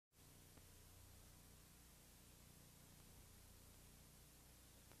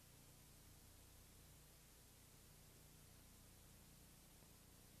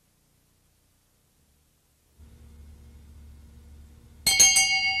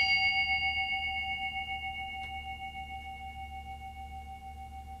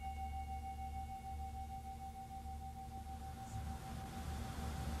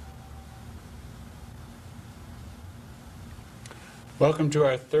Welcome to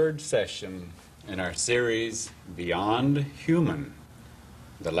our third session in our series, Beyond Human,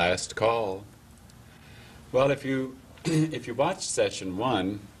 The Last Call. Well, if you watched session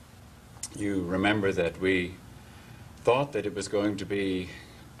one, you remember that we thought that it was going to be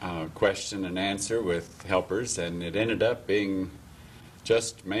question and answer with helpers, and it ended up being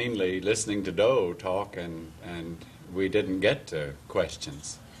just mainly listening to Doe talk, and we didn't get to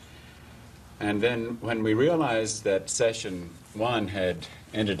questions. And then when we realized that session one had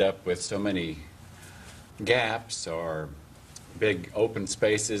ended up with so many gaps or big open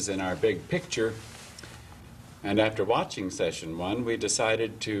spaces in our big picture, and after watching session one, we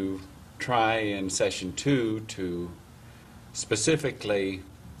decided to try in session two to specifically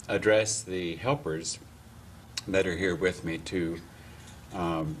address the helpers that are here with me to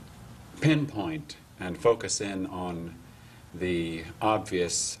pinpoint and focus in on the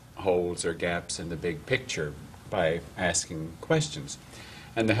obvious holes or gaps in the big picture by asking questions.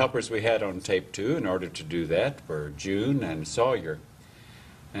 And the helpers we had on tape 2 in order to do that were June and Sawyer.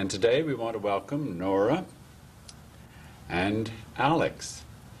 And today we want to welcome Nora and Alex.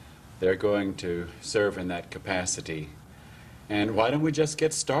 They're going to serve in that capacity. And why don't we just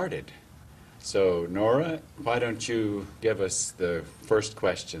get started? So Nora, why don't you give us the first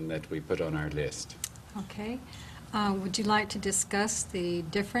question that we put on our list? Okay. Would you like to discuss the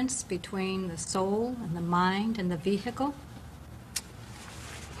difference between the soul and the mind and the vehicle?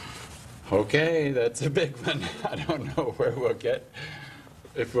 Okay, that's a big one. I don't know where we'll get,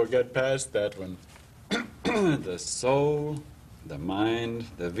 if we'll get past that one. The soul, the mind,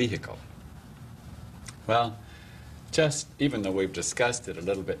 the vehicle. Well, just even though we've discussed it a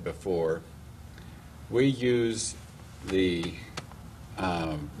little bit before, we use the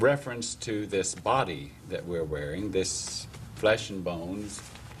reference to this body that we're wearing, this flesh and bones.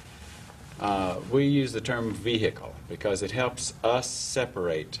 We use the term vehicle because it helps us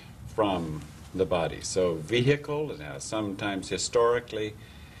separate from the body. So vehicle, now sometimes historically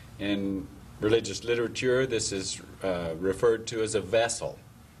in religious literature, this is referred to as a vessel.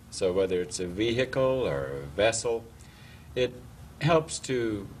 So whether it's a vehicle or a vessel, it helps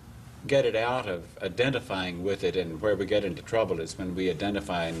to get it out of identifying with it, and where we get into trouble is when we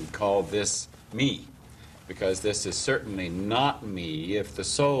identify and call this me, because this is certainly not me if the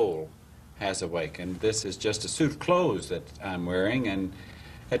soul has awakened. This is just a suit of clothes that I'm wearing, and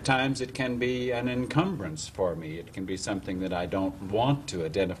at times it can be an encumbrance for me. It can be something that I don't want to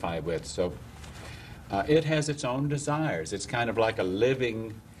identify with. So it has its own desires. It's kind of like a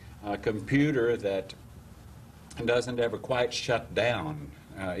living computer that doesn't ever quite shut down.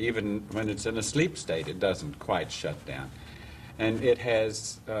 Even when it's in a sleep state, it doesn't quite shut down. And it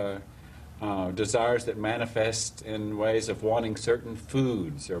has desires that manifest in ways of wanting certain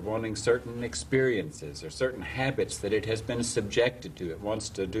foods or wanting certain experiences or certain habits that it has been subjected to. It wants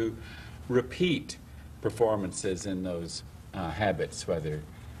to do repeat performances in those habits, whether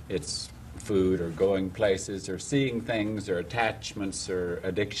it's food or going places or seeing things or attachments or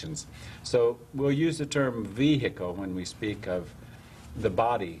addictions. So we'll use the term vehicle when we speak of the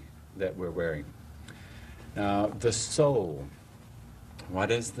body that we're wearing. Now, the soul.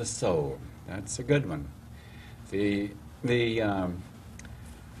 What is the soul? That's a good one. The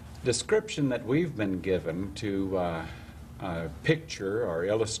description that we've been given to picture or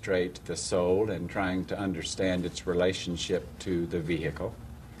illustrate the soul and trying to understand its relationship to the vehicle,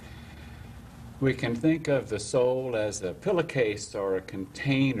 we can think of the soul as a pillowcase or a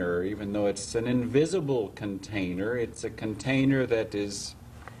container. Even though it's an invisible container, it's a container that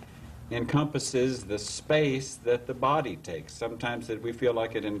encompasses the space that the body takes. Sometimes we feel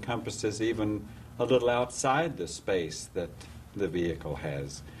like it encompasses even a little outside the space that the vehicle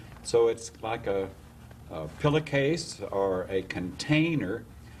has. So it's like a pillowcase or a container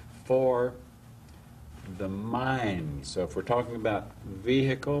for the mind. So if we're talking about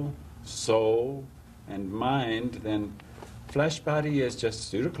vehicle, soul, and mind, then flesh body is just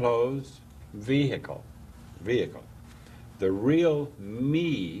suit of clothes, vehicle. The real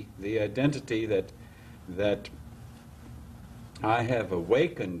me, the identity that I have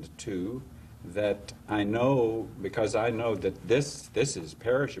awakened to, that I know, because I know that this is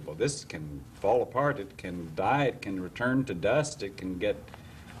perishable. This can fall apart, it can die, it can return to dust, it can get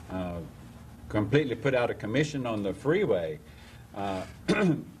completely put out of commission on the freeway.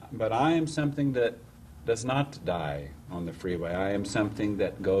 But I am something that does not die on the freeway. I am something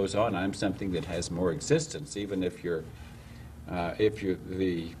that goes on. I'm something that has more existence, even if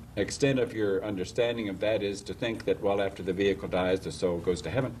the extent of your understanding of that is to think that, well, after the vehicle dies, the soul goes to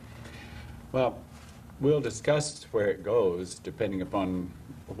heaven. Well, we'll discuss where it goes, depending upon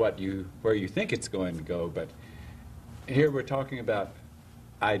where you think it's going to go, but here we're talking about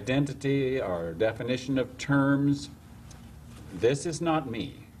identity or definition of terms. This is not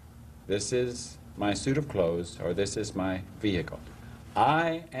me. This is my suit of clothes, or this is my vehicle.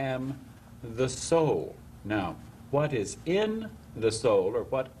 I am the soul. Now, what is in the soul, or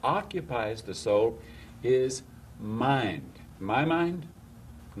what occupies the soul, is mind. My mind?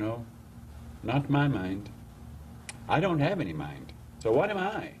 No, not my mind. I don't have any mind. So what am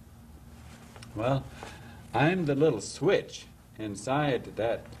I? Well, I'm the little switch inside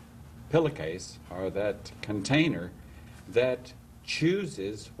that pillowcase or that container that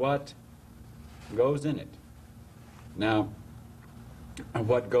chooses what goes in it. Now,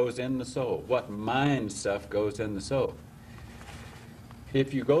 what goes in the soul? What mind stuff goes in the soul?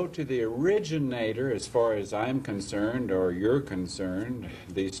 If you go to the originator, as far as I'm concerned, or you're concerned,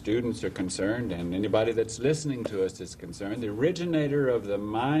 these students are concerned, and anybody that's listening to us is concerned, the originator of the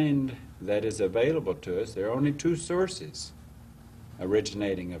mind that is available to us, there are only two sources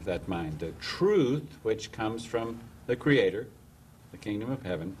originating of that mind. The truth, which comes from the Creator, the kingdom of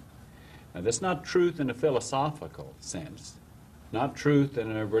heaven. Now, that's not truth in a philosophical sense, not truth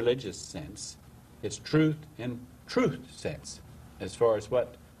in a religious sense. It's truth in truth sense, as far as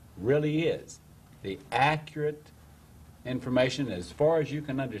what really is. The accurate information as far as you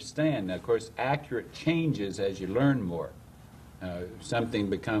can understand. Now, of course, accurate changes as you learn more. Something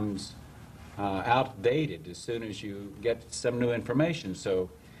becomes outdated as soon as you get some new information.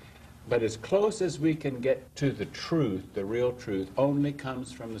 But as close as we can get to the truth, the real truth, only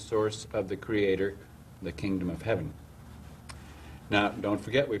comes from the source of the Creator, the kingdom of heaven. Now, don't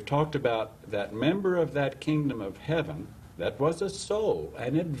forget, we've talked about that member of that kingdom of heaven that was a soul,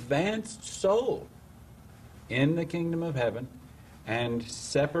 an advanced soul in the kingdom of heaven, and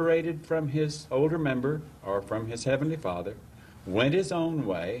separated from his older member, or from his heavenly Father, went his own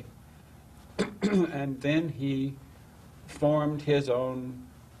way, and then he formed his own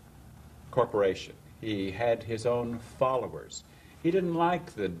corporation. He had his own followers. He didn't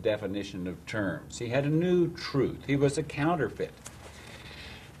like the definition of terms. He had a new truth. He was a counterfeit.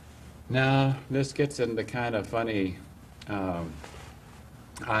 Now, this gets into the kind of funny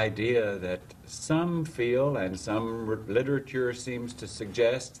idea that some feel, and some literature seems to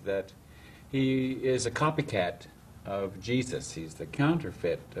suggest, that he is a copycat of Jesus. He's the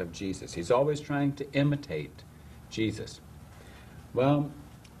counterfeit of Jesus. He's always trying to imitate Jesus. Well,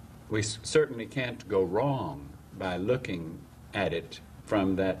 we certainly can't go wrong by looking at it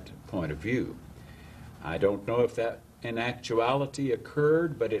from that point of view. I don't know if that in actuality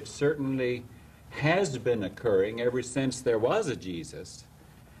occurred, but it certainly has been occurring ever since there was a Jesus.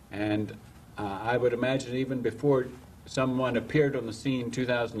 And I would imagine even before someone appeared on the scene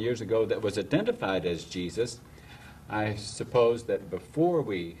 2,000 years ago that was identified as Jesus, I suppose that before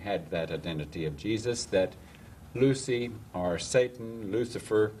we had that identity of Jesus, that Lucy, or Satan,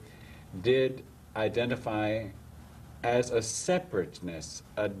 Lucifer, did identify as a separateness,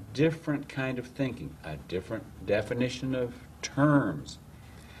 a different kind of thinking, a different definition of terms.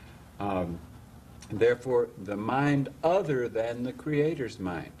 Therefore, the mind other than the Creator's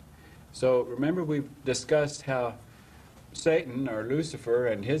mind. So remember, we've discussed how Satan, or Lucifer,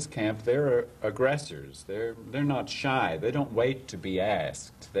 and his camp, they're aggressors. They're not shy. They don't wait to be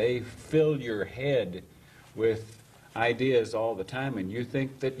asked. They fill your head with ideas all the time, and you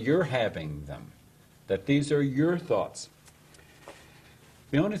think that you're having them, that these are your thoughts.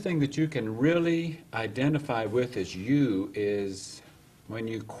 The only thing that you can really identify with as you is when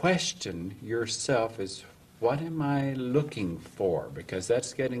you question yourself is, what am I looking for? Because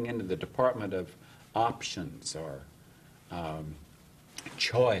that's getting into the department of options or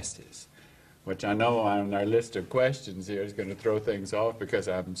choices, which I know on our list of questions here is going to throw things off, because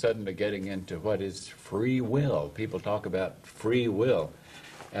I'm suddenly getting into what is free will. People talk about free will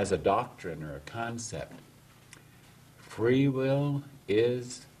as a doctrine or a concept. Free will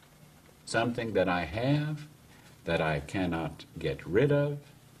is something that I have, that I cannot get rid of,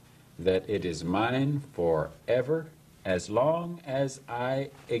 that it is mine forever. As long as I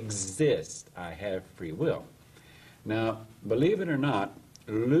exist, I have free will. Now, believe it or not,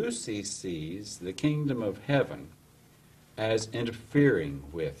 Lucy sees the kingdom of heaven as interfering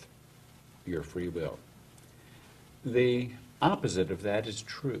with your free will. The opposite of that is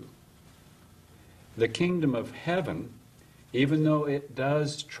true. The kingdom of heaven, even though it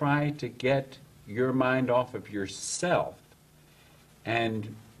does try to get your mind off of yourself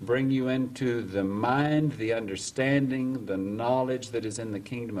and bring you into the mind, the understanding, the knowledge that is in the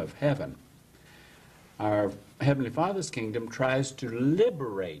kingdom of heaven, our Heavenly Father's kingdom tries to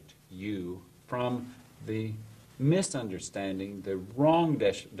liberate you from the misunderstanding, the wrong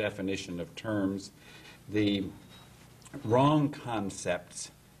definition of terms, the wrong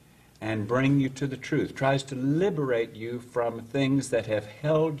concepts and bring you to the truth, tries to liberate you from things that have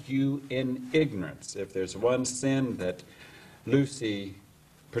held you in ignorance. If there's one sin that Lucy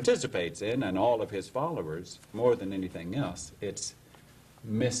participates in, and all of his followers, more than anything else, it's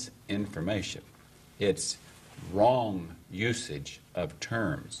misinformation. It's wrong usage of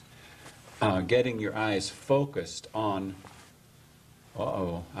terms. Getting your eyes focused on,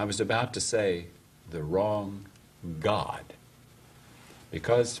 I was about to say the wrong God.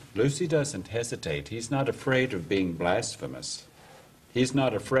 Because Lucy doesn't hesitate. He's not afraid of being blasphemous. He's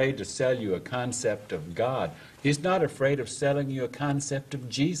not afraid to sell you a concept of God. He's not afraid of selling you a concept of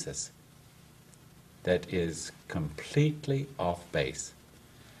Jesus that is completely off base.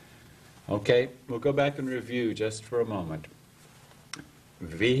 Okay, we'll go back and review just for a moment.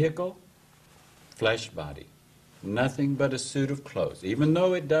 Vehicle, flesh body. Nothing but a suit of clothes. Even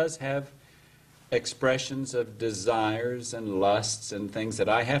though it does have expressions of desires and lusts and things that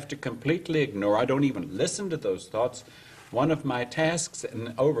I have to completely ignore. I don't even listen to those thoughts. One of my tasks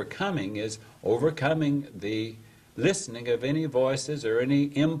in overcoming is overcoming the listening of any voices or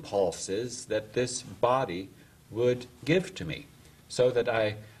any impulses that this body would give to me, so that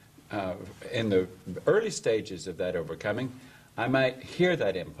I, in the early stages of that overcoming, I might hear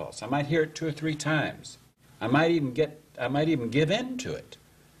that impulse. I might hear it 2 or 3 times. I might even give in to it.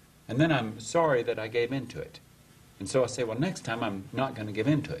 And then I'm sorry that I gave in to it. And so I say, well, next time I'm not going to give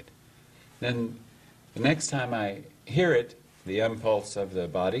in to it. Then the next time I hear it, the impulse of the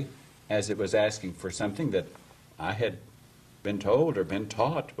body, as it was asking for something that I had been told or been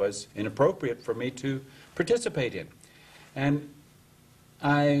taught was inappropriate for me to participate in. And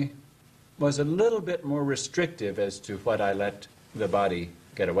I was a little bit more restrictive as to what I let the body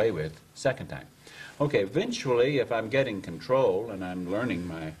get away with second time. Okay, eventually, if I'm getting control and I'm learning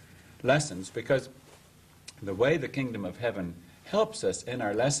my lessons, because the way the kingdom of heaven helps us in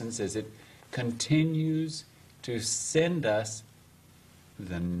our lessons is it continues to send us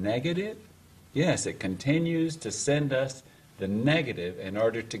the negative. Yes, it continues to send us the negative in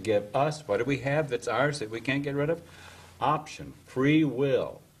order to give us, what do we have that's ours that we can't get rid of? Option, free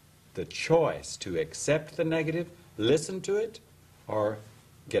will, the choice to accept the negative, listen to it, or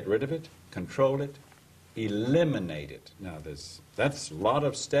get rid of it, control it, eliminate it. Now, that's a lot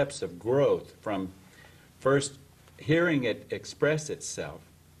of steps of growth from first hearing it express itself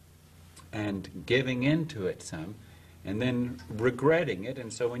and giving into it some, and then regretting it.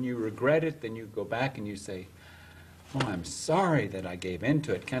 And so when you regret it, then you go back and you say, oh, I'm sorry that I gave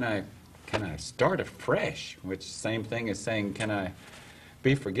into it. Can I start afresh? Which same thing as saying, can I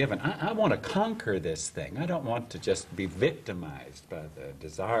be forgiven? I want to conquer this thing. I don't want to just be victimized by the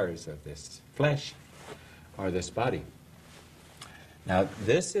desires of this flesh or this body. Now,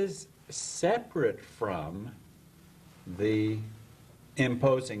 this is separate from the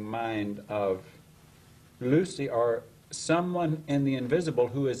imposing mind of Lucy or someone in the invisible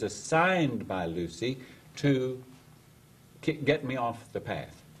who is assigned by Lucy to get me off the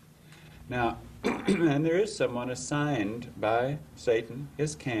path. Now, and there is someone assigned by Satan,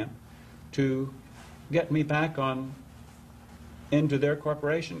 his camp, to get me back on into their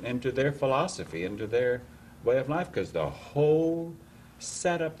corporation, into their philosophy, into their way of life, because the whole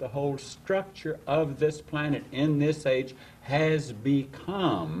setup, the whole structure of this planet in this age has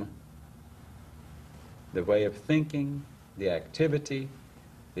become the way of thinking, the activity,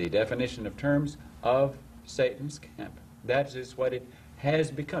 the definition of terms of Satan's camp. That is what it has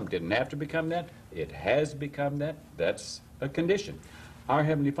become. Didn't have to become that. It has become that. That's a condition. Our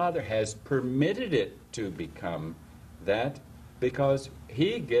Heavenly Father has permitted it to become that because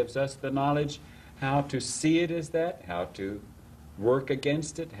He gives us the knowledge how to see it as that, how to work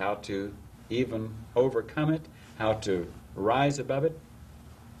against it, how to even overcome it, how to rise above it.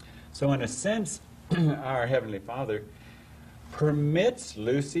 So in a sense, our Heavenly Father permits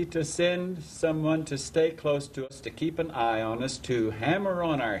Lucy to send someone to stay close to us, to keep an eye on us, to hammer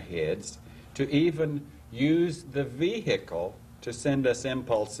on our heads, to even use the vehicle to send us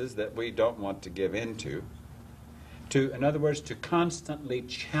impulses that we don't want to give into, to, in other words, to constantly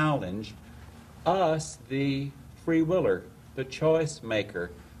challenge us, the free willer, the choice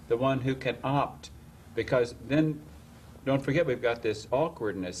maker, the one who can opt. Because then, don't forget, we've got this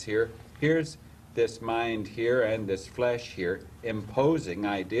awkwardness here. Here's this mind here and this flesh here imposing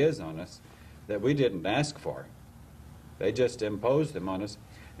ideas on us that we didn't ask for. They just imposed them on us.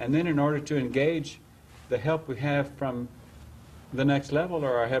 And then in order to engage the help we have from the next level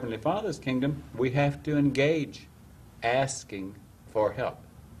or our Heavenly Father's kingdom, we have to engage asking for help.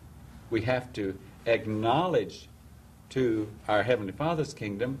 We have to acknowledge to our Heavenly Father's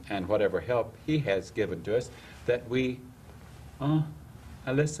kingdom and whatever help He has given to us, that we, oh,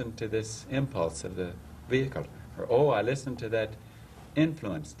 I listened to this impulse of the vehicle, or oh, I listened to that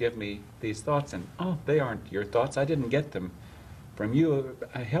influence give me these thoughts, and oh, they aren't your thoughts, I didn't get them from you.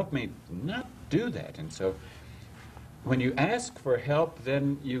 Help me not do that. And so when you ask for help,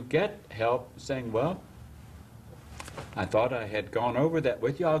 then you get help saying, well, I thought I had gone over that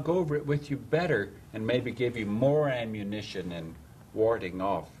with you. I'll go over it with you better and maybe give you more ammunition in warding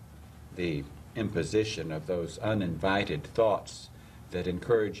off the imposition of those uninvited thoughts that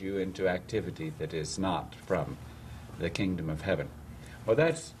encourage you into activity that is not from the kingdom of heaven. Well,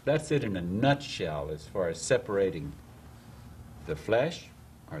 that's it in a nutshell as far as separating the flesh,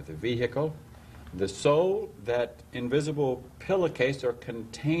 or the vehicle, the soul, that invisible pillowcase or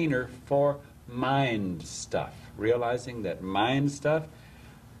container for mind stuff, realizing that mind stuff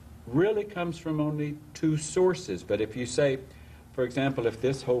really comes from only two sources. But if you say, for example, if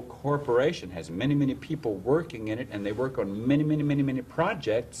this whole corporation has many, many people working in it, and they work on many, many, many, many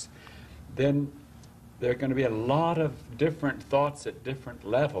projects, then there are going to be a lot of different thoughts at different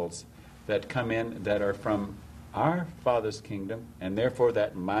levels that come in that are from our Father's kingdom, and therefore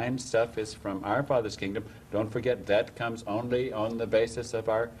that mind stuff is from our Father's kingdom. Don't forget, that comes only on the basis of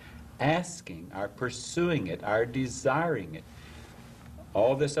our asking, our pursuing it, our desiring it.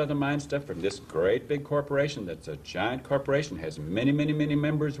 All this other mind stuff from this great big corporation that's a giant corporation, has many, many, many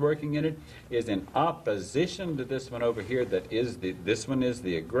members working in it, is in opposition to this one over here that is this one is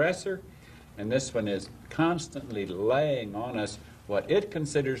the aggressor, and this one is constantly laying on us what it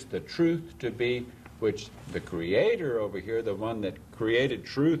considers the truth to be, which the Creator over here, the one that created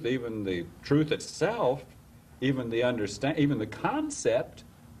truth, even the truth itself, even the concept.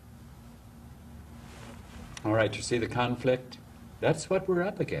 All right, you see the conflict? That's what we're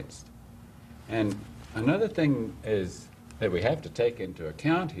up against. And another thing is that we have to take into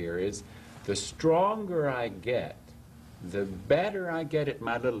account here is the stronger I get, the better I get at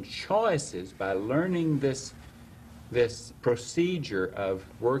my little choices by learning this procedure of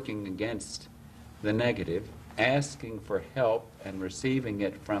working against the negative, asking for help and receiving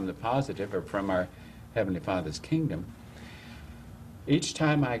it from the positive, or from our Heavenly Father's kingdom. Each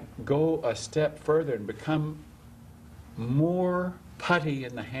time I go a step further and become more putty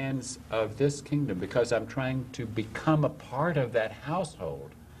in the hands of this kingdom, because I'm trying to become a part of that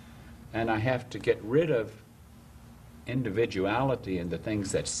household, and I have to get rid of individuality and the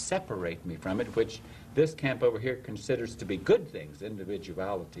things that separate me from it, which this camp over here considers to be good things,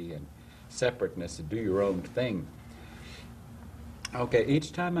 individuality and separateness, and do your own thing. Okay,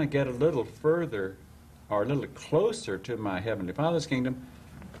 each time I get a little further or a little closer to my Heavenly Father's kingdom,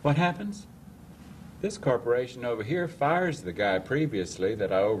 what happens? This corporation over here fires the guy previously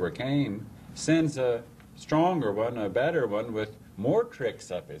that I overcame, sends a stronger one, a better one, with more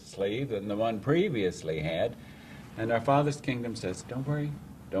tricks up his sleeve than the one previously had. And our Father's kingdom says, don't worry,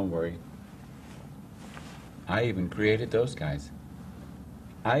 don't worry. I even created those guys.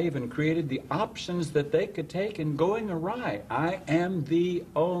 I even created the options that they could take in going awry. I am the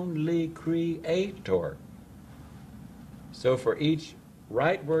only creator. So for each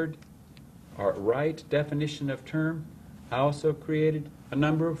right word or right definition of term, I also created a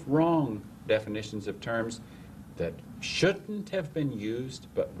number of wrong definitions of terms that shouldn't have been used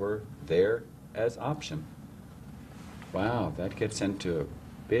but were there as option. Wow, that gets into a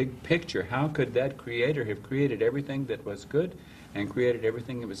big picture. How could that creator have created everything that was good and created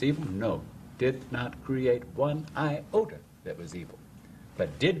everything that was evil? No, did not create one iota that was evil,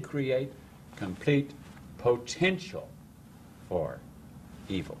 but did create complete potential for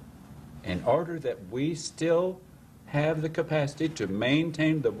evil, in order that we still have the capacity to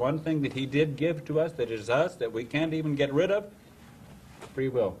maintain the one thing that He did give to us, that is us, that we can't even get rid of: free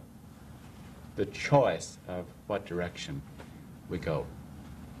will, the choice of what direction we go.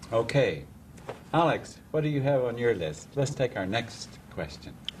 Okay, Alex, what do you have on your list? Let's take our next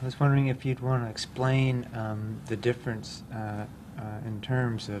question. I was wondering if you'd want to explain the difference in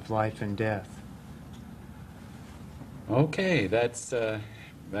terms of life and death. Okay, that's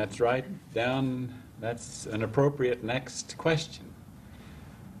right down. That's an appropriate next question.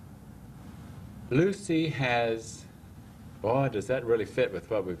 Lucy has, boy, does that really fit with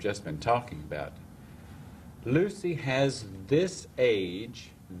what we've just been talking about. Lucy has this age,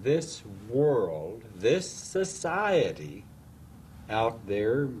 this world, this society out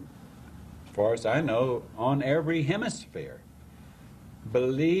there, as far as I know, on every hemisphere,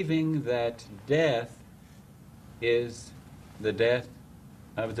 believing that death is the death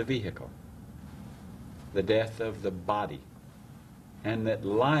of the vehicle, the death of the body, and that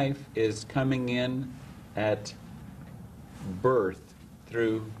life is coming in at birth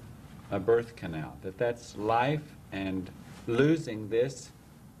through a birth canal, that's life, and losing this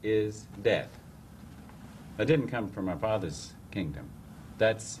is death. That didn't come from our Father's kingdom.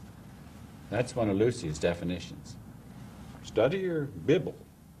 That's one of Lucy's definitions. Study your Bible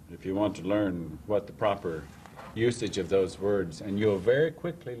if you want to learn what the proper usage of those words, and you'll very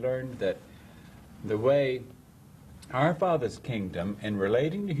quickly learn that the way our Father's kingdom, in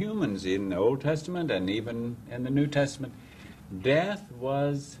relating to humans in the Old Testament and even in the New Testament, death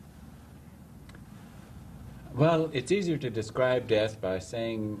was, well, it's easier to describe death by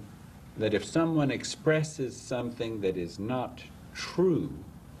saying that if someone expresses something that is not true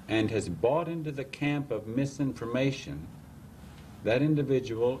and has bought into the camp of misinformation, that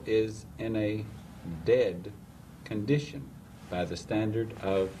individual is in a dead condition by the standard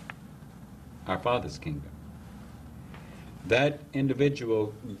of our Father's kingdom. That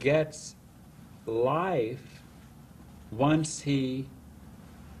individual gets life once he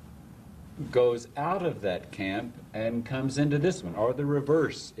goes out of that camp and comes into this one, or the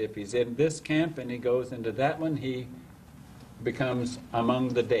reverse. If he's in this camp and he goes into that one, he becomes among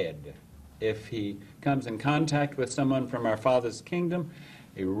the dead. If he comes in contact with someone from our Father's kingdom,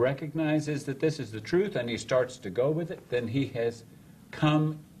 he recognizes that this is the truth and he starts to go with it, then he has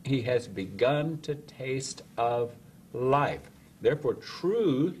begun to taste of life. Therefore,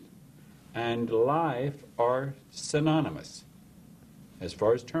 truth and life are synonymous as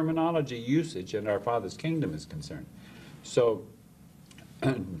far as terminology usage in our Father's kingdom is concerned. So,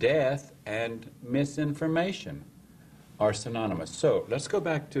 death and misinformation are synonymous. So, let's go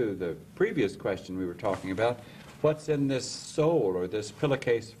back to the previous question we were talking about. What's in this soul, or this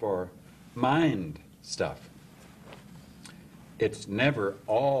pillowcase for mind stuff? It's never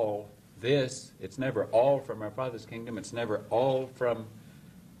all this. It's never all from our Father's kingdom. It's never all from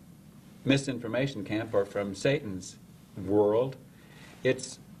misinformation camp or from Satan's world.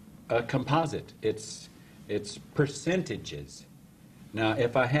 It's a composite. It's percentages. Now,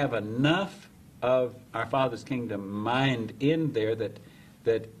 if I have enough of our Father's kingdom mind in there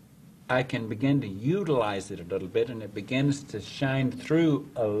that I can begin to utilize it a little bit and it begins to shine through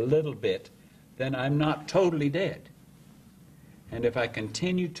a little bit, then I'm not totally dead. And if I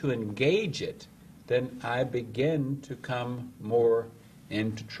continue to engage it, then I begin to come more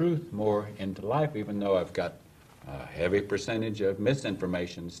into truth, more into life, even though I've got a heavy percentage of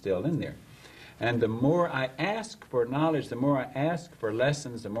misinformation still in there. And the more I ask for knowledge, the more I ask for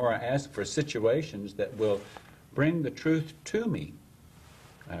lessons, the more I ask for situations that will bring the truth to me.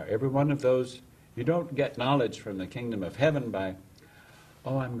 Every one of those, you don't get knowledge from the kingdom of heaven by,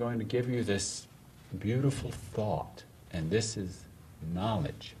 oh, I'm going to give you this beautiful thought, and this is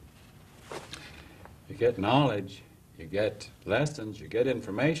knowledge. You get knowledge, you get lessons, you get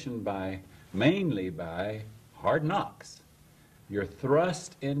information mainly by hard knocks. You're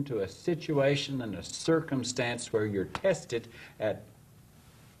thrust into a situation and a circumstance where you're tested at,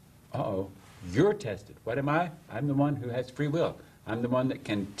 you're tested. What am I? I'm the one who has free will. I'm the one that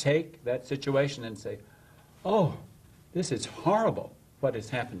can take that situation and say, oh, this is horrible, what has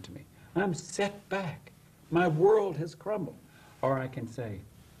happened to me. I'm set back. My world has crumbled. Or I can say,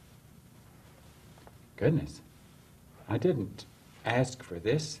 goodness, I didn't ask for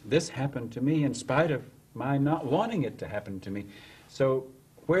this. This happened to me in spite of my not wanting it to happen to me. So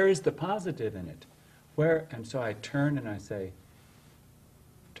where is the positive in it? And so I turn and I say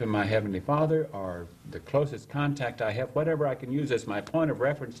to my Heavenly Father, or the closest contact I have, whatever I can use as my point of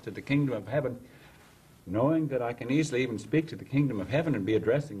reference to the kingdom of heaven, knowing that I can easily even speak to the kingdom of heaven and be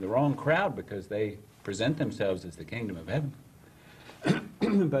addressing the wrong crowd because they present themselves as the kingdom of heaven.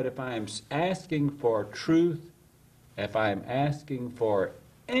 But if I am asking for truth, if I am asking for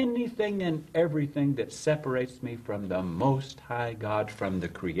anything and everything that separates me from the Most High God, from the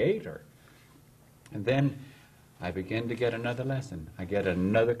Creator, and then I begin to get another lesson. I get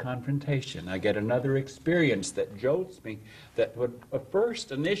another confrontation. I get another experience that jolts me, that would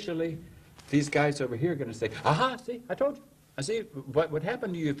first, initially, these guys over here are going to say, aha, see, I told you. I see what would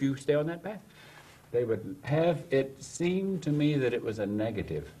happen to you if you stay on that path. They would have it seem to me that it was a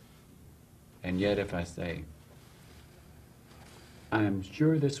negative. And yet if I say, I'm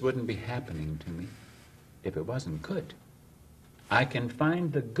sure this wouldn't be happening to me if it wasn't good. I can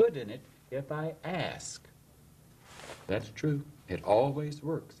find the good in it if I ask. That's true. It always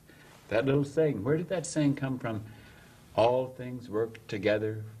works. That little saying, where did that saying come from? All things work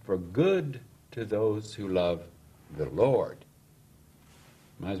together for good to those who love the Lord.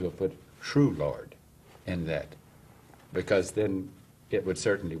 Might as well put true Lord in that, because then it would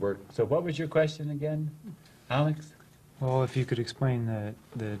certainly work. So what was your question again, Alex? Well, if you could explain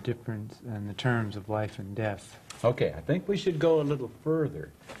the difference in the terms of life and death. Okay, I think we should go a little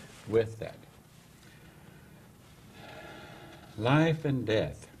further. with that. Life and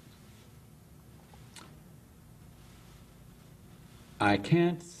death. I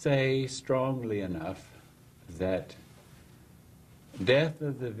can't say strongly enough that death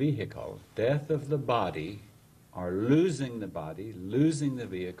of the vehicle, death of the body, or losing the body, losing the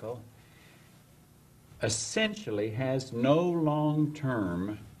vehicle, essentially has no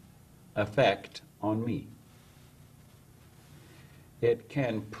long-term effect on me. It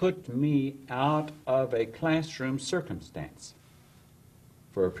can put me out of a classroom circumstance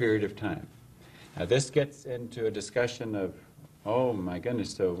for a period of time. Now this gets into a discussion of, oh my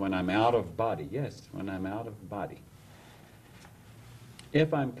goodness, so when I'm out of body, yes, when I'm out of body.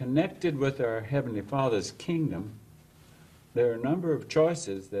 If I'm connected with our Heavenly Father's kingdom, there are a number of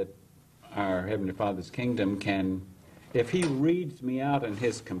choices that our Heavenly Father's kingdom can, if He reads me out on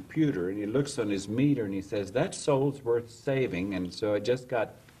His computer and He looks on His meter and He says, that soul's worth saving, and so I just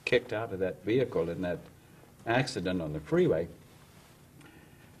got kicked out of that vehicle in that accident on the freeway,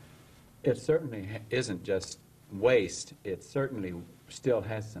 it certainly isn't just waste. It certainly still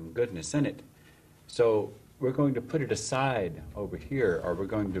has some goodness in it. So we're going to put it aside over here, or we're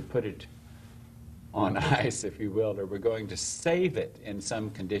going to put it on ice, if you will, or we're going to save it in some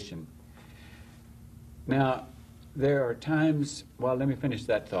condition. Now, there are times, well, let me finish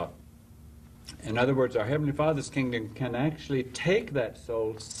that thought. In other words, our Heavenly Father's kingdom can actually take that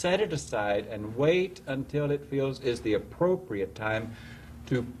soul, set it aside, and wait until it feels is the appropriate time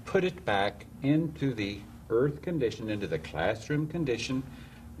to put it back into the earth condition, into the classroom condition,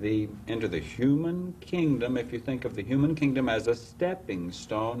 into the human kingdom, if you think of the human kingdom as a stepping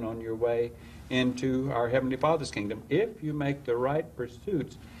stone on your way into our Heavenly Father's kingdom, if you make the right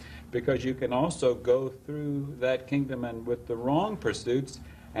pursuits, because you can also go through that kingdom and with the wrong pursuits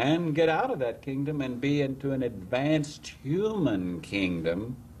and get out of that kingdom and be into an advanced human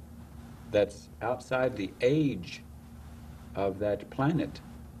kingdom that's outside the age of that planet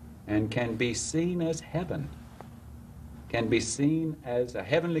and can be seen as heaven, can be seen as a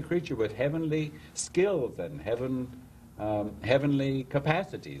heavenly creature with heavenly skills and heavenly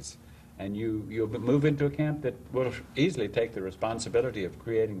capacities. And you'll move into a camp that will easily take the responsibility of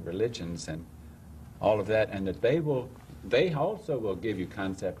creating religions and all of that, and that they also will give you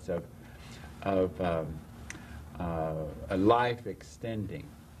concepts of a life extending.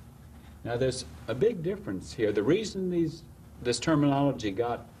 Now there's a big difference here. The reason this terminology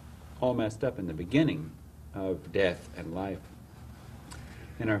got all messed up in the beginning of death and life.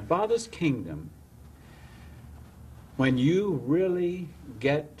 In our Father's kingdom, when you really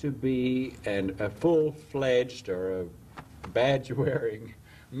get to be a full-fledged or a badge-wearing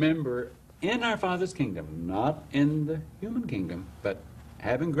member in our Father's kingdom, not in the human kingdom, but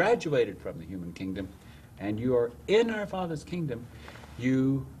having graduated from the human kingdom, and you are in our Father's kingdom,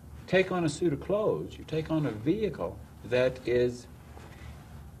 you take on a suit of clothes, you take on a vehicle that is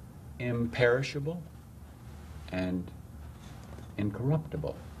imperishable and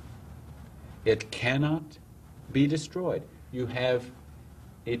incorruptible. It cannot be destroyed. You have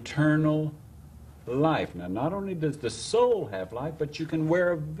eternal life. Now, not only does the soul have life, but you can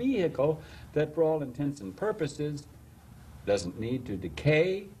wear a vehicle that, for all intents and purposes, doesn't need to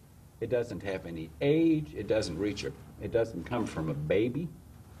decay. It doesn't have any age. It doesn't it doesn't come from a baby.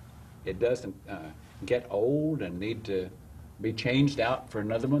 It doesn't get old and need to be changed out for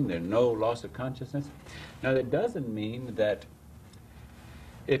another one. There's no loss of consciousness. Now, that doesn't mean that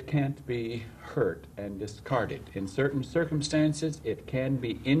it can't be hurt and discarded. In certain circumstances, it can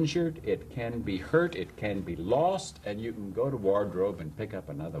be injured, it can be hurt, it can be lost, and you can go to wardrobe and pick up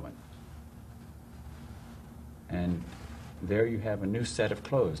another one. And there you have a new set of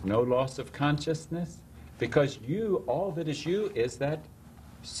clothes. No loss of consciousness, because all that is you is that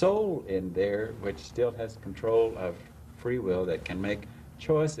soul in there which still has control of free will, that can make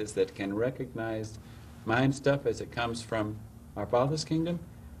choices, that can recognize mind stuff as it comes from our Father's kingdom,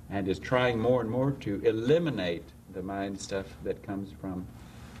 and is trying more and more to eliminate the mind stuff that comes from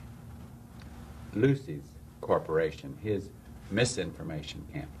Lucy's corporation, his misinformation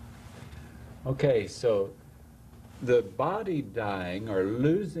camp. Okay, so the body dying or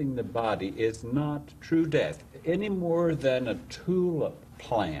losing the body is not true death any more than a tulip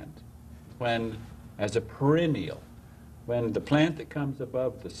plant, when, as a perennial, when the plant that comes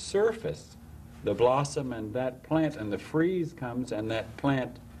above the surface, the blossom and that plant, and the freeze comes and that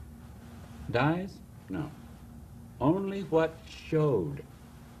plant dies? No. Only what showed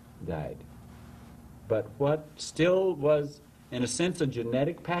died. But what still was, in a sense, a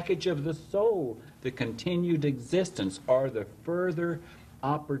genetic package of the soul, the continued existence, or the further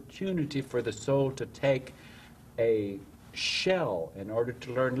opportunity for the soul to take a shell in order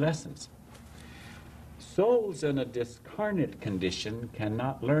to learn lessons. Souls in a discarnate condition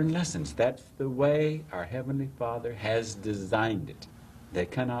cannot learn lessons. That's the way our Heavenly Father has designed it. They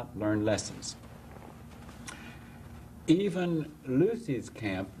cannot learn lessons. Even Lucy's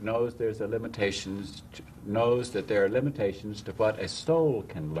camp knows that there are limitations to what a soul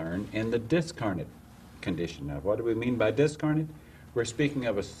can learn in the discarnate condition. Now, what do we mean by discarnate? We're speaking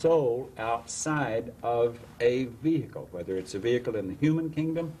of a soul outside of a vehicle, whether it's a vehicle in the human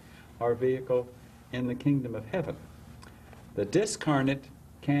kingdom or a vehicle in the kingdom of heaven. The discarnate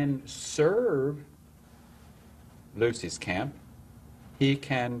can serve Lucy's camp. He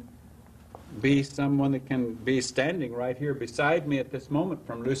can be someone that can be standing right here beside me at this moment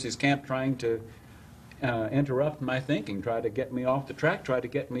from Lucy's camp, trying to interrupt my thinking, try to get me off the track, try to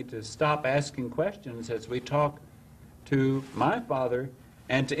get me to stop asking questions as we talk to my Father,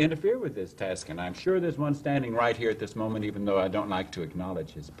 and to interfere with this task. And I'm sure there's one standing right here at this moment, even though I don't like to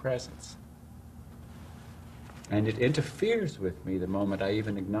acknowledge his presence. And it interferes with me the moment I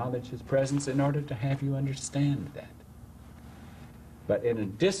even acknowledge his presence, in order to have you understand that. But in a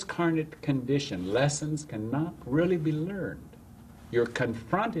discarnate condition, lessons cannot really be learned. You're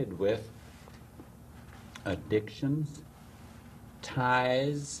confronted with addictions,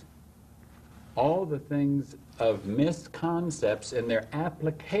 ties, all the things of misconcepts in their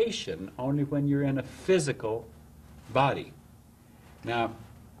application only when you're in a physical body. Now,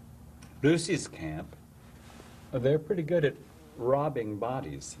 Lucy's camp, they're pretty good at robbing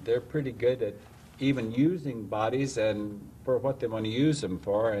bodies. They're pretty good at even using bodies and for what they want to use them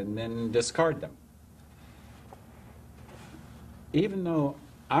for, and then discard them. Even though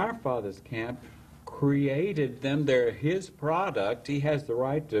our Father's camp created them, they're his product, he has the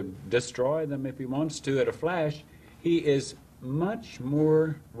right to destroy them if he wants to at a flash. He is much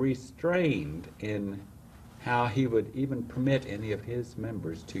more restrained in how he would even permit any of his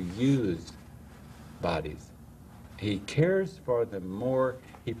members to use bodies. He cares for them more,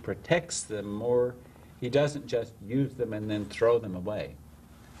 he protects them more. He doesn't just use them and then throw them away.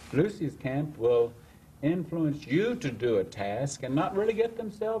 Lucy's camp will influence you to do a task and not really get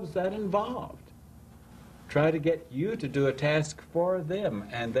themselves that involved. Try to get you to do a task for them,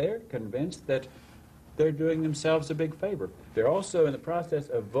 and they're convinced that they're doing themselves a big favor. They're also in the process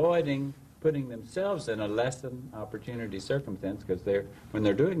avoiding putting themselves in a lesson opportunity circumstance, because when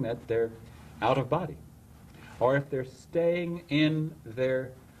they're doing that, they're out of body. Or if they're staying in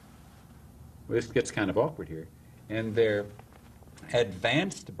their, this gets kind of awkward here, in their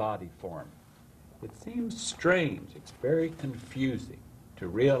advanced body form, it seems strange, it's very confusing to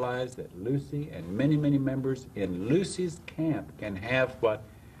realize that Lucy and many, many members in Lucy's camp can have what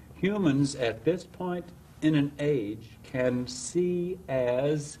humans at this point in an age can see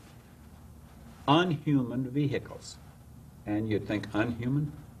as unhuman vehicles. And you'd think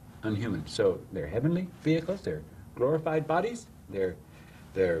unhuman? Unhuman. So they're heavenly vehicles, they're glorified bodies, they're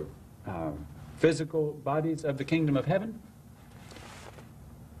physical bodies of the kingdom of heaven.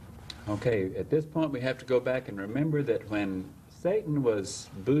 Okay, at this point we have to go back and remember that when Satan was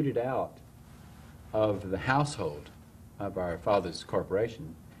booted out of the household of our Father's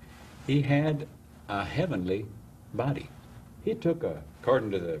corporation, he had a heavenly body. He took, according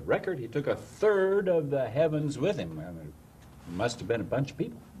to the record, he took a third of the heavens with him. I mean, it must have been a bunch of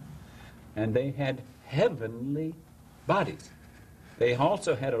people. And they had heavenly bodies. They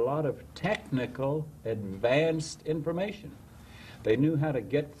also had a lot of technical, advanced information. They knew how to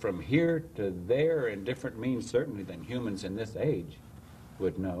get from here to there in different means, certainly, than humans in this age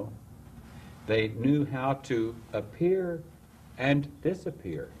would know. They knew how to appear and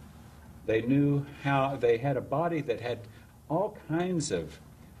disappear. They knew how they had a body that had all kinds of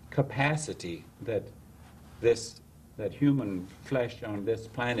capacity that human flesh on this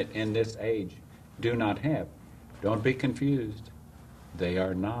planet in this age do not have. Don't be confused. They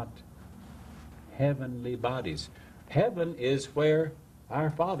are not heavenly bodies. Heaven is where our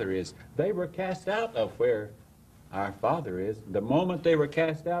Father is. They were cast out of where our Father is. The moment they were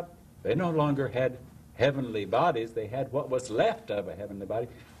cast out, they no longer had heavenly bodies. They had what was left of a heavenly body.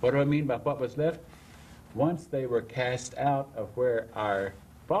 What do I mean by what was left? Once they were cast out of where our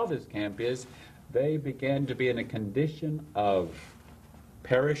Father's camp is, they began to be in a condition of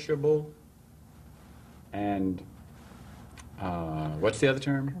perishable and, what's the other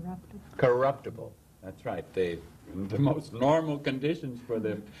term? Corruptible. Corruptible. That's right. The most normal conditions for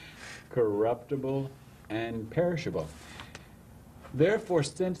them, corruptible and perishable. Therefore,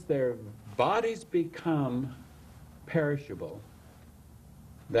 since their bodies become perishable,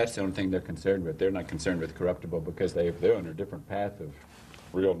 that's the only thing they're concerned with. They're not concerned with corruptible because they're on a different path of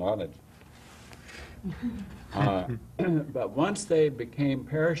real knowledge. But once they became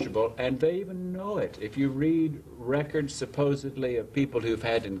perishable, and they even know it, if you read records supposedly of people who've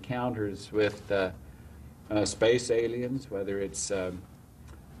had encounters with space aliens, whether it's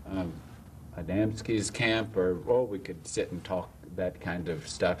Adamski's camp, or, oh, we could sit and talk that kind of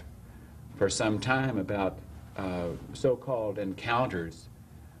stuff for some time about so-called encounters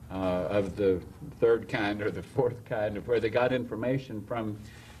of the third kind or the fourth kind, of where they got information from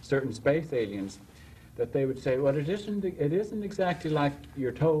certain space aliens, that they would say, well, it isn't exactly like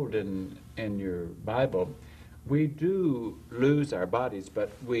you're told in your Bible. We do lose our bodies,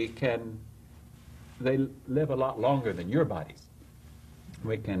 but they live a lot longer than your bodies.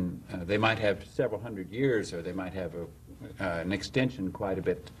 They might have several hundred years, or they might have an extension quite a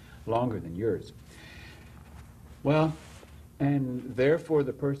bit longer than yours. Well, and therefore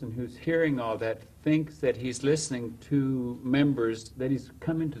the person who's hearing all that thinks that he's listening to members, that he's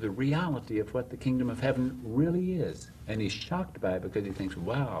come into the reality of what the kingdom of heaven really is. And he's shocked by it because he thinks,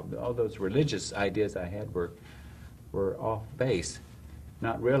 wow, all those religious ideas I had were off base.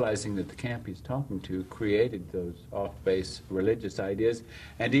 Not realizing that the camp he's talking to created those off-base religious ideas,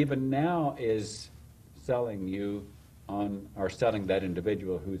 and even now is selling that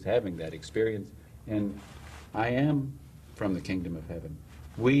individual who's having that experience. And I am from the kingdom of heaven.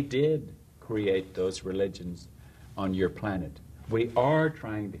 We did create those religions on your planet. We are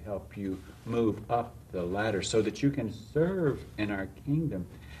trying to help you move up the ladder so that you can serve in our kingdom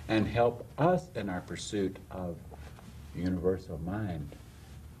and help us in our pursuit of universal mind,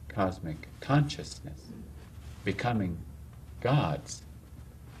 cosmic consciousness, becoming gods.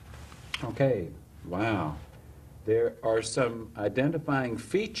 Okay, wow. There are some identifying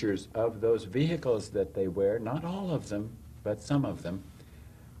features of those vehicles that they wear, not all of them, but some of them.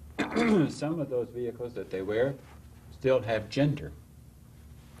 Some of those vehicles that they wear still have gender,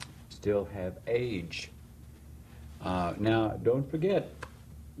 still have age. Now, don't forget,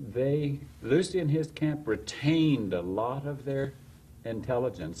 Lucy and his camp retained a lot of their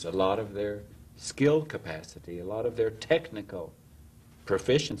intelligence, a lot of their skill capacity, a lot of their technical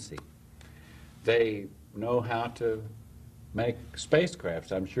proficiency. They know how to make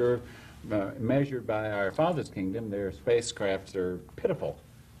spacecrafts. I'm sure, measured by our Father's kingdom, their spacecrafts are pitiful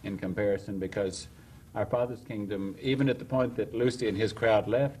in comparison, because our Father's kingdom, even at the point that Lucy and his crowd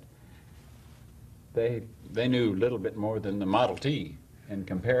left, they knew a little bit more than the Model T in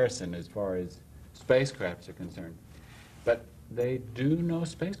comparison as far as spacecrafts are concerned. But they do know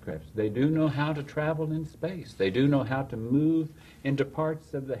spacecrafts. They do know how to travel in space. They do know how to move into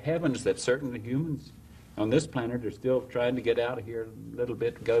parts of the heavens that certain humans on this planet are still trying to get out of here a little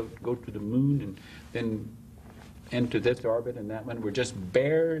bit, go to the moon, and then into this orbit and that one. We're just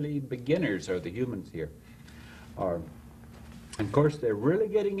barely beginners, are the humans here. And of course, they're really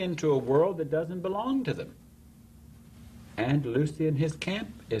getting into a world that doesn't belong to them. And Lucy and his camp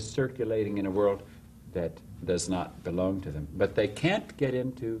is circulating in a world that does not belong to them. But they can't get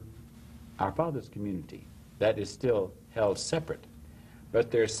into our Father's community. That is still held separate.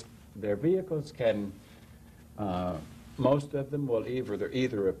 But their vehicles can, most of them will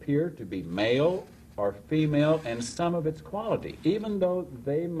either appear to be male or female, and some of its quality, even though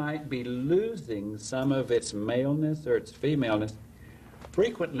they might be losing some of its maleness or its femaleness,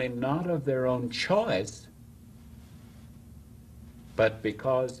 frequently not of their own choice, but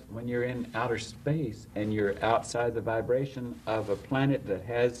because when you're in outer space and you're outside the vibration of a planet that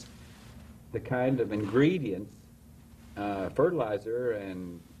has the kind of ingredients, fertilizer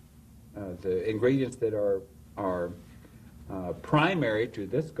and the ingredients that are primary to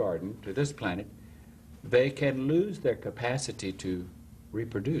this garden, to this planet, they can lose their capacity to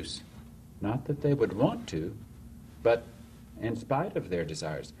reproduce. Not that they would want to, but in spite of their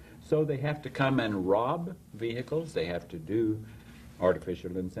desires. So they have to come and rob vehicles, they have to do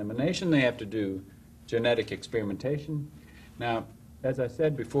artificial insemination, they have to do genetic experimentation. Now, as I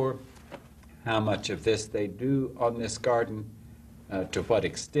said before, how much of this they do on this garden, to what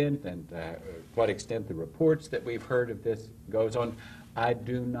extent, and what extent the reports that we've heard of this goes on, I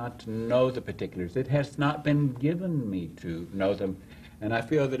do not know the particulars. It has not been given me to know them, and I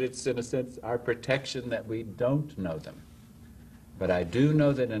feel that it's, in a sense, our protection that we don't know them. But I do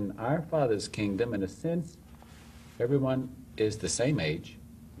know that in our Father's kingdom, in a sense, everyone is the same age.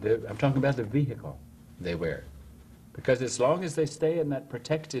 I'm talking about the vehicle they wear. Because as long as they stay in that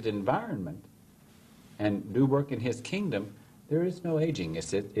protected environment and do work in his kingdom, there is no aging.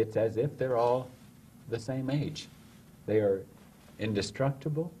 It's as if they're all the same age. They are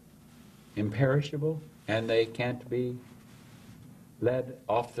indestructible, imperishable, and they can't be led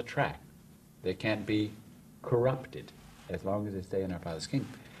off the track. They can't be corrupted as long as they stay in our Father's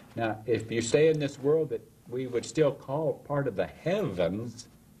kingdom. Now, if you stay in this world that we would still call part of the heavens,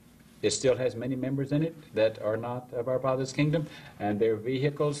 it still has many members in it that are not of our Father's kingdom, and their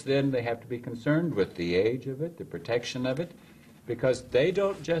vehicles, then they have to be concerned with the age of it, the protection of it, because they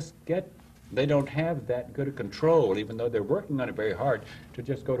don't have that good a control, even though they're working on it very hard, to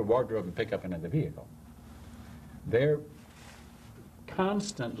just go to wardrobe and pick up another vehicle. They're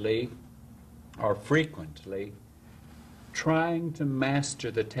constantly or frequently trying to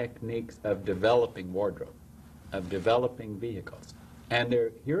master the techniques of developing wardrobe, of developing vehicles. And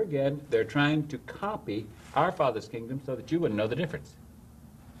here again, they're trying to copy our Father's kingdom so that you wouldn't know the difference.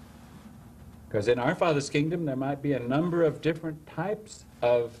 Because in our Father's kingdom, there might be a number of different types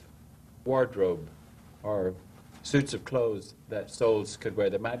of wardrobe or suits of clothes that souls could wear.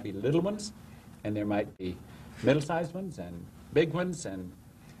 There might be little ones, and there might be middle-sized ones and big ones, and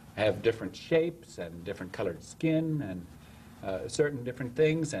have different shapes and different colored skin and certain different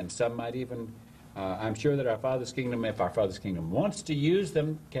things, and some might even, I'm sure that our Father's kingdom, if our Father's kingdom wants to use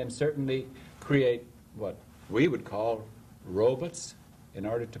them, can certainly create what we would call robots in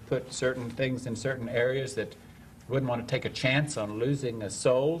order to put certain things in certain areas that wouldn't want to take a chance on losing a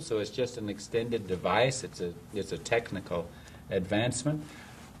soul, so it's just an extended device. It's a technical advancement.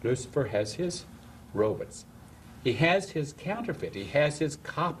 Lucifer has his robots. He has his counterfeit. He has his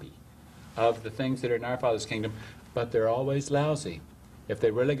copy of the things that are in our Father's kingdom, but they're always lousy. If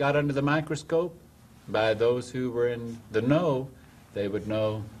they really got under the microscope by those who were in the know, they would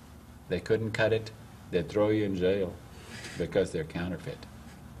know they couldn't cut it. They'd throw you in jail because they're counterfeit.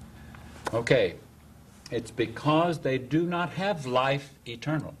 Okay, it's because they do not have life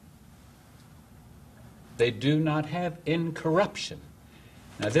eternal. They do not have incorruption.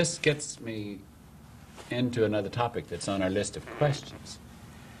 Now this gets me into another topic that's on our list of questions.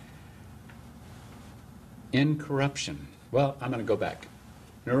 Incorruption. Well, I'm going to go back.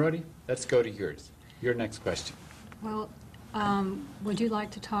 Narodi, let's go to yours. Your next question. Well, would you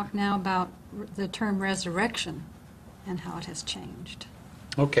like to talk now about the term resurrection and how it has changed?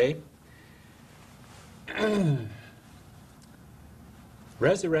 Okay.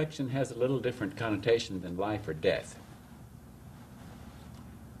 Resurrection has a little different connotation than life or death.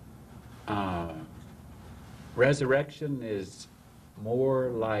 Resurrection is more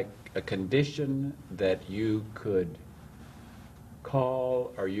like a condition that you could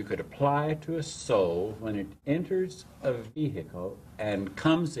call or you could apply to a soul when it enters a vehicle and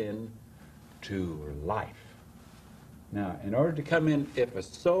comes in to life. Now, in order to come in, if a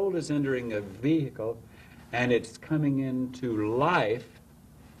soul is entering a vehicle and it's coming into life,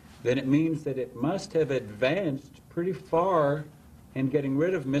 then it means that it must have advanced pretty far in getting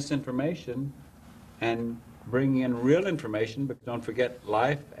rid of misinformation and bringing in real information, because don't forget,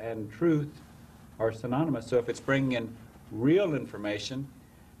 life and truth are synonymous. So if it's bringing in real information,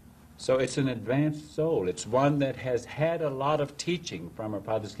 so it's an advanced soul. It's one that has had a lot of teaching from our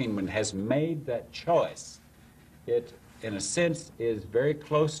Father's kingdom and has made that choice. It, in a sense, is very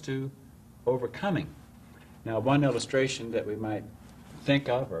close to overcoming. Now, one illustration that we might think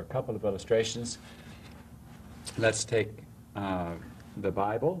of, or a couple of illustrations, let's take the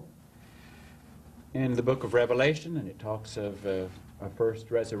Bible. In the book of Revelation, and it talks of a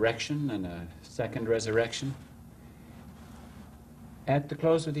first resurrection and a second resurrection. At the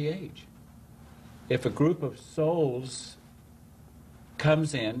close of the age, if a group of souls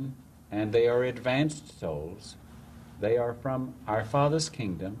comes in and they are advanced souls, they are from our Father's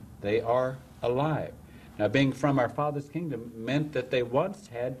kingdom, they are alive. Now, being from our Father's kingdom meant that they once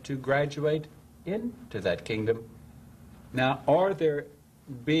had to graduate into that kingdom. Now, are there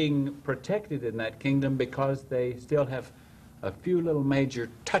being protected in that kingdom because they still have a few little major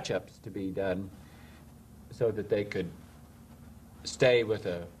touch-ups to be done so that they could stay with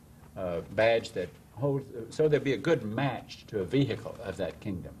a badge that holds, so there'd be a good match to a vehicle of that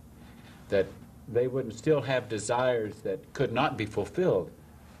kingdom, that they wouldn't still have desires that could not be fulfilled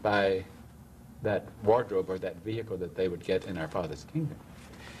by that wardrobe or that vehicle that they would get in our Father's kingdom.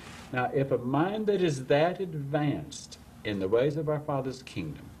 Now, if a mind that is that advanced in the ways of our Father's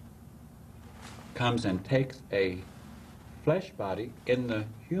kingdom comes and takes a flesh body in the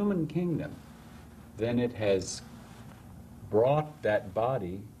human kingdom, then it has brought that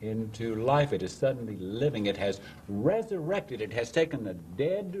body into life. It is suddenly living. It has resurrected. It has taken a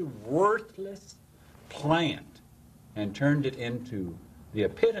dead, worthless plant and turned it into the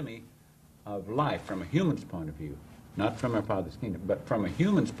epitome of life from a human's point of view, not from our Father's kingdom, but from a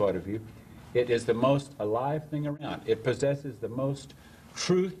human's point of view. It is the most alive thing around. It possesses the most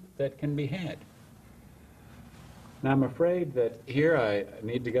truth that can be had. Now, I'm afraid that here I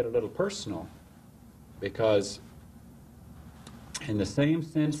need to get a little personal, because In the same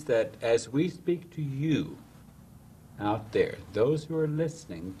sense that as we speak to you out there, those who are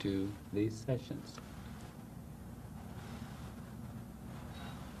listening to these sessions,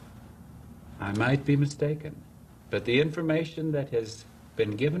 I might be mistaken, but the information that has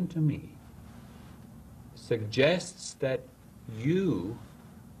been given to me suggests that you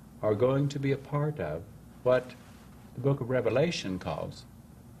are going to be a part of what the book of Revelation calls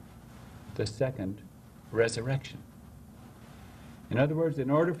the second resurrection. In other words,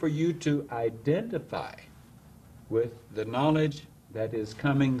 in order for you to identify with the knowledge that is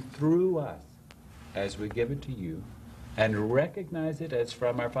coming through us as we give it to you and recognize it as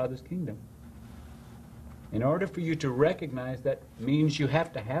from our Father's kingdom, in order for you to recognize that means you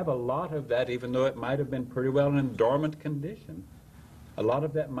have to have a lot of that, even though it might have been pretty well in dormant condition. A lot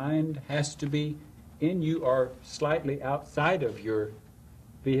of that mind has to be in you or slightly outside of your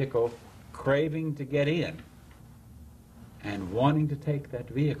vehicle, craving to get in and wanting to take that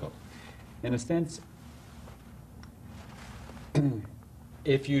vehicle. In a sense,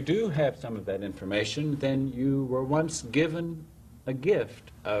 if you do have some of that information, then you were once given a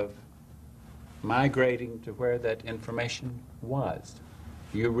gift of migrating to where that information was.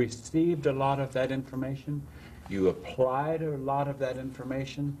 You received a lot of that information. You applied a lot of that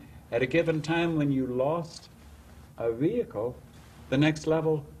information. At a given time when you lost a vehicle, the next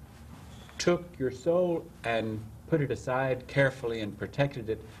level took your soul and put it aside carefully and protected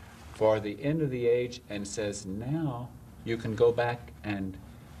it for the end of the age and says, now you can go back and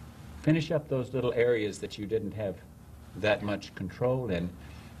finish up those little areas that you didn't have that much control in.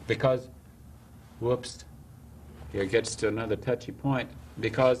 Because, whoops, here gets to another touchy point,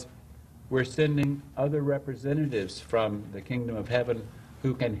 because we're sending other representatives from the kingdom of heaven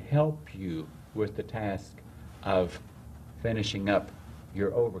who can help you with the task of finishing up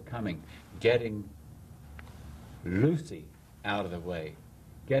your overcoming, getting Lucy out of the way,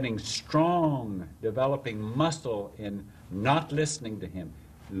 getting strong, developing muscle in not listening to him,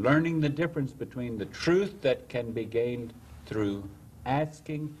 learning the difference between the truth that can be gained through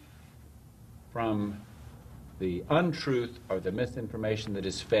asking from the untruth or the misinformation that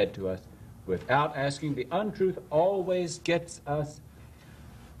is fed to us without asking. The untruth always gets us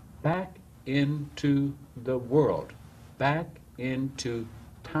back into the world, back into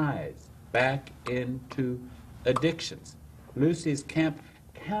ties, back into addictions. Lucy's camp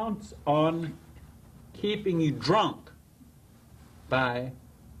counts on keeping you drunk by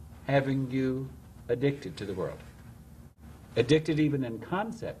having you addicted to the world. Addicted even in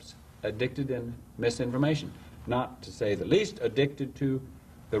concepts, addicted in misinformation. Not to say the least, addicted to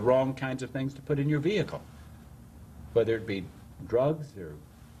the wrong kinds of things to put in your vehicle. Whether it be drugs or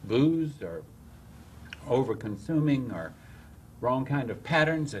booze or over-consuming or wrong kind of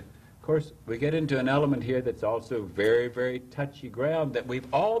patterns. Of course, we get into an element here that's also very, very touchy ground that we've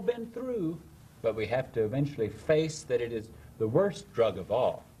all been through, but we have to eventually face that it is the worst drug of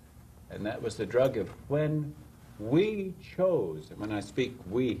all. And that was the drug of when we chose, and when I speak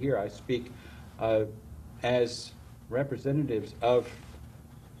we here, I speak as representatives of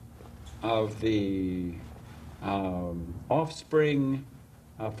the offspring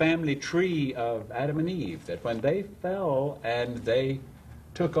family tree of Adam and Eve, that when they fell and they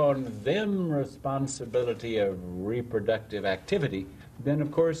took on them responsibility of reproductive activity, then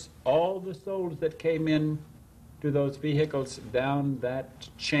of course all the souls that came in to those vehicles down that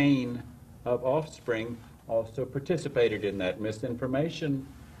chain of offspring also participated in that misinformation,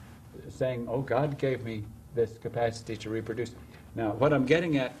 saying, oh, God gave me this capacity to reproduce. Now, what I'm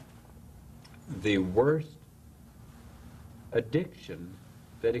getting at, the worst addiction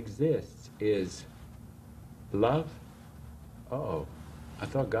that exists is love. Uh-oh, I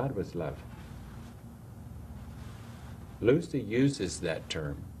thought God was love. Lucy uses that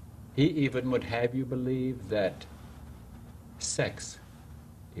term. He even would have you believe that sex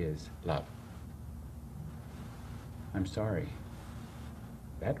is love. I'm sorry.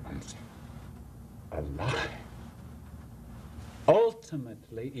 That one's a lie.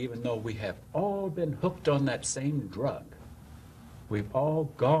 Ultimately, even though we have all been hooked on that same drug, we've all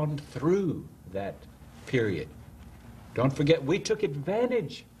gone through that period. Don't forget, we took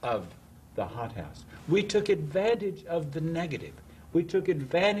advantage of the hothouse. We took advantage of the negative. We took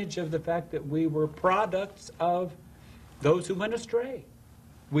advantage of the fact that we were products of those who went astray.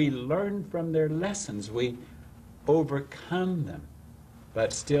 We learned from their lessons. We overcome them.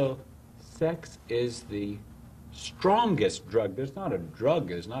 But still, sex is the strongest drug. There's not a drug,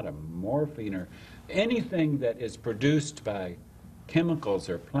 there's not a morphine or anything that is produced by chemicals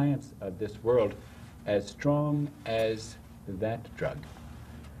or plants of this world as strong as that drug.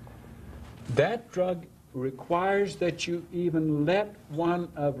 That drug requires that you even let one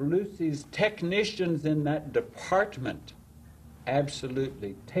of Lucy's technicians in that department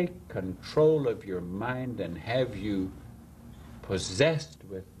absolutely take control of your mind and have you possessed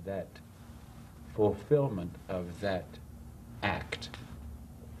with that fulfillment of that act.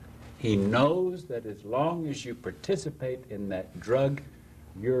 He knows that as long as you participate in that drug,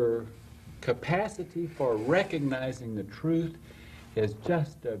 your capacity for recognizing the truth is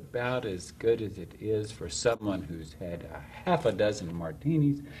just about as good as it is for someone who's had a half a dozen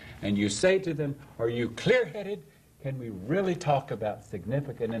martinis, and you say to them, "Are you clear-headed? Can we really talk about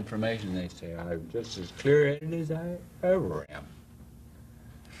significant information?" They say, "I'm just as clear-headed as I ever am."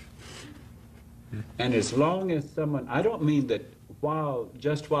 And as long as someone, I don't mean that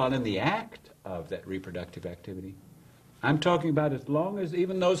just while in the act of that reproductive activity, I'm talking about as long as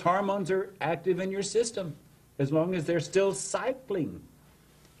even those hormones are active in your system, as long as they're still cycling,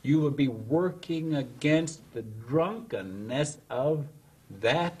 you will be working against the drunkenness of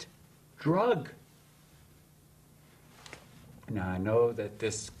that drug. Now, I know that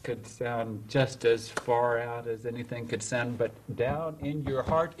this could sound just as far out as anything could sound, but down in your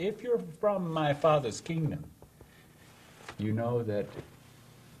heart, if you're from my Father's kingdom, you know that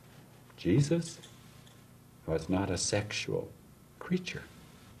Jesus was not a sexual creature.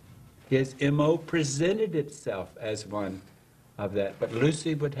 His M.O. presented itself as one of that, but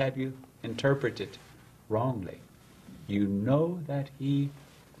Lucy would have you interpret it wrongly. You know that he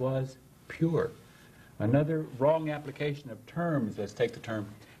was pure. Another wrong application of terms, let's take the term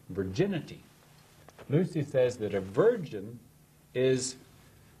virginity. Lucy says that a virgin is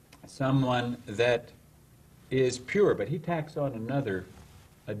someone that is pure, but he tacks on another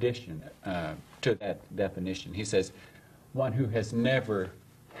addition to that definition. He says one who has never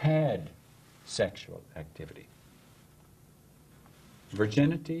had sexual activity.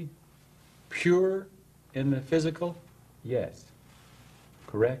 Virginity, pure in the physical, yes,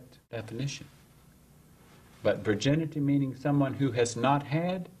 correct definition. But virginity meaning someone who has not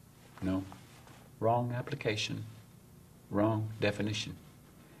had, no, wrong application, wrong definition.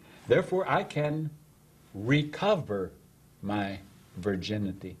 Therefore, I can recover my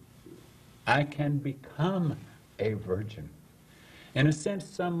virginity. I can become a virgin. In a sense,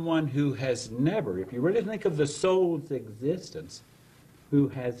 someone who has never, if you really think of the soul's existence, who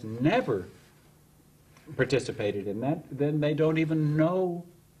has never participated in that, then they don't even know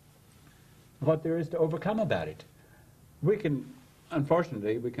what there is to overcome about it. We can,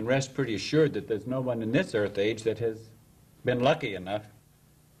 unfortunately, we can rest pretty assured that there's no one in this earth age that has been lucky enough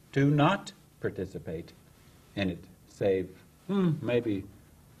to not participate in it, save maybe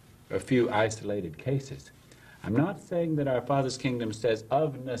a few isolated cases. I'm not saying that our Father's kingdom says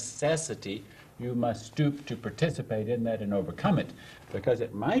of necessity you must stoop to participate in that and overcome it, because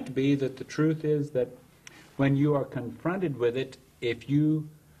it might be that the truth is that when you are confronted with it, if you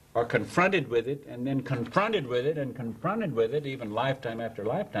are confronted with it and then confronted with it and confronted with it, even lifetime after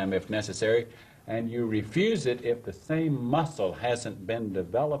lifetime if necessary, and you refuse it, if the same muscle hasn't been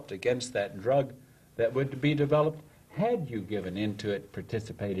developed against that drug that would be developed had you given into it,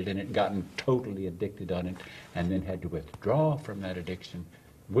 participated in it, gotten totally addicted on it, and then had to withdraw from that addiction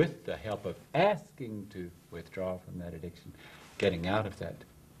with the help of asking to withdraw from that addiction, getting out of that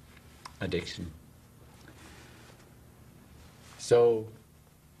addiction. So,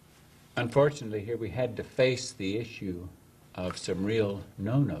 unfortunately, here we had to face the issue of some real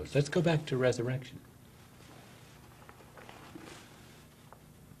no-nos. Let's go back to resurrection.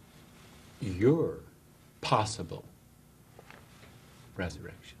 Your possible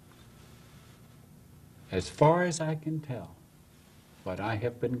resurrection. As far as I can tell, what I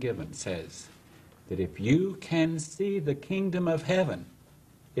have been given says that if you can see the kingdom of heaven,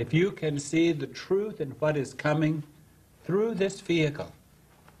 if you can see the truth in what is coming through this vehicle,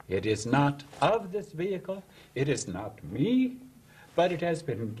 it is not of this vehicle, it is not me, but it has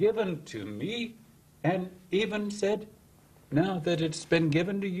been given to me, and even said, now that it's been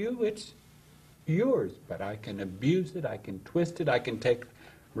given to you, it's yours, but I can abuse it, I can twist it, I can take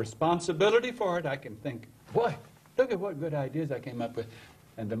responsibility for it, I can think, boy, look at what good ideas I came up with.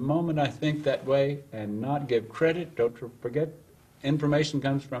 And the moment I think that way and not give credit, don't forget, information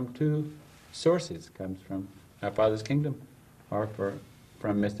comes from two sources, comes from our Father's kingdom or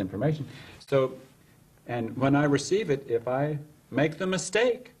from misinformation. So, and when I receive it, if I make the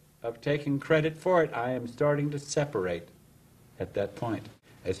mistake of taking credit for it, I am starting to separate at that point.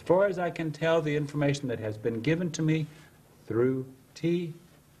 As far as I can tell, the information that has been given to me through T,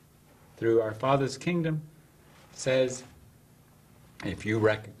 through our Father's kingdom, says, if you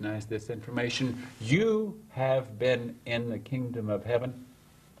recognize this information, you have been in the kingdom of heaven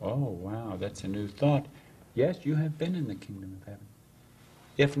Oh, wow, that's a new thought. Yes, you have been in the kingdom of heaven.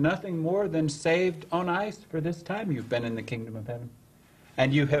 If nothing more than saved on ice for this time, you've been in the kingdom of heaven.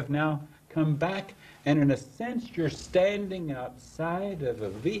 And you have now come back, and in a sense, you're standing outside of a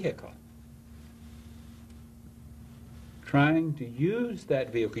vehicle, trying to use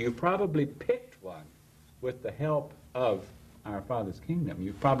that vehicle. You probably picked one with the help of our Father's kingdom.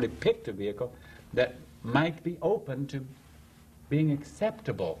 You probably picked a vehicle that might be open to being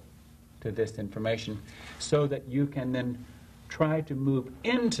acceptable to this information, so that you can then try to move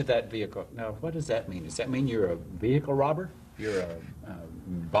into that vehicle. Now, what does that mean? Does that mean you're a vehicle robber? You're a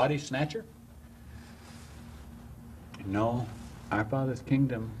body snatcher? No, our Father's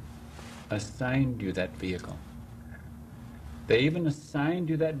kingdom assigned you that vehicle. They even assigned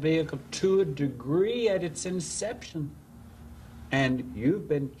you that vehicle to a degree at its inception. And you've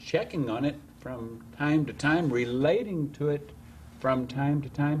been checking on it from time to time, relating to it from time to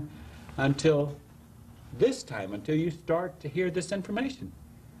time, until this time, until you start to hear this information.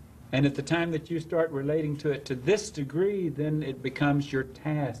 And at the time that you start relating to it to this degree, then it becomes your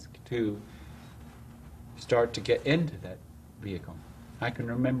task to start to get into that vehicle. I can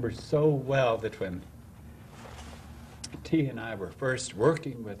remember so well that when T and I were first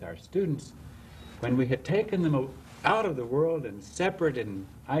working with our students, when we had taken them out of the world and separate in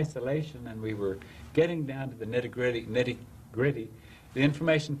isolation, and we were getting down to the nitty-gritty, the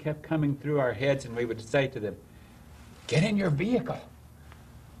information kept coming through our heads, and we would say to them, "Get in your vehicle.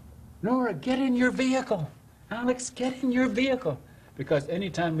 Nora, get in your vehicle. Alex, get in your vehicle." Because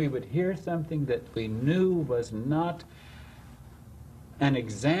anytime we would hear something that we knew was not an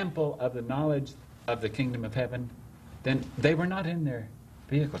example of the knowledge of the kingdom of heaven, then they were not in their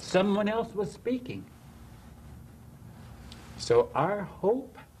vehicle. Someone else was speaking. So our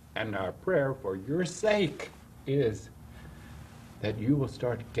hope and our prayer for your sake is that you will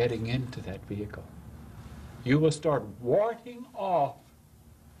start getting into that vehicle. You will start warding off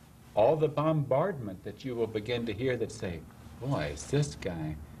all the bombardment that you will begin to hear that say, "Boy, is this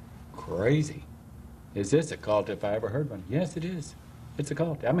guy crazy? Is this a cult if I ever heard one?" Yes, it is. It's a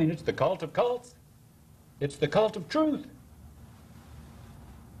cult. I mean, it's the cult of cults. It's the cult of truth.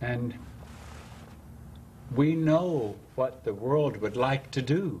 And we know what the world would like to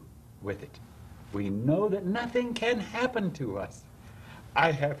do with it. We know that nothing can happen to us.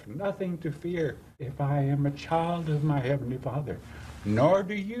 I have nothing to fear if I am a child of my Heavenly Father. Nor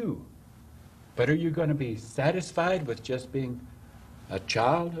do you. But are you going to be satisfied with just being a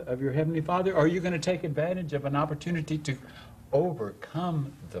child of your Heavenly Father? Or are you going to take advantage of an opportunity to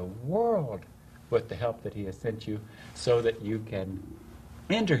overcome the world with the help that He has sent you, so that you can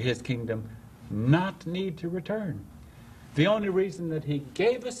enter His kingdom, not need to return? The only reason that He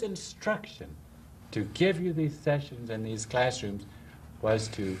gave us instruction to give you these sessions and these classrooms was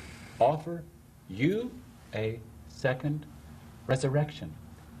to offer you a second resurrection,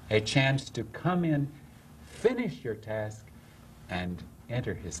 a chance to come in, finish your task, and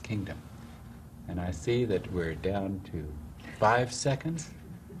enter His kingdom. And I see that we're down to 5 seconds.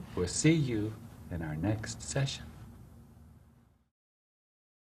 We'll see you in our next session.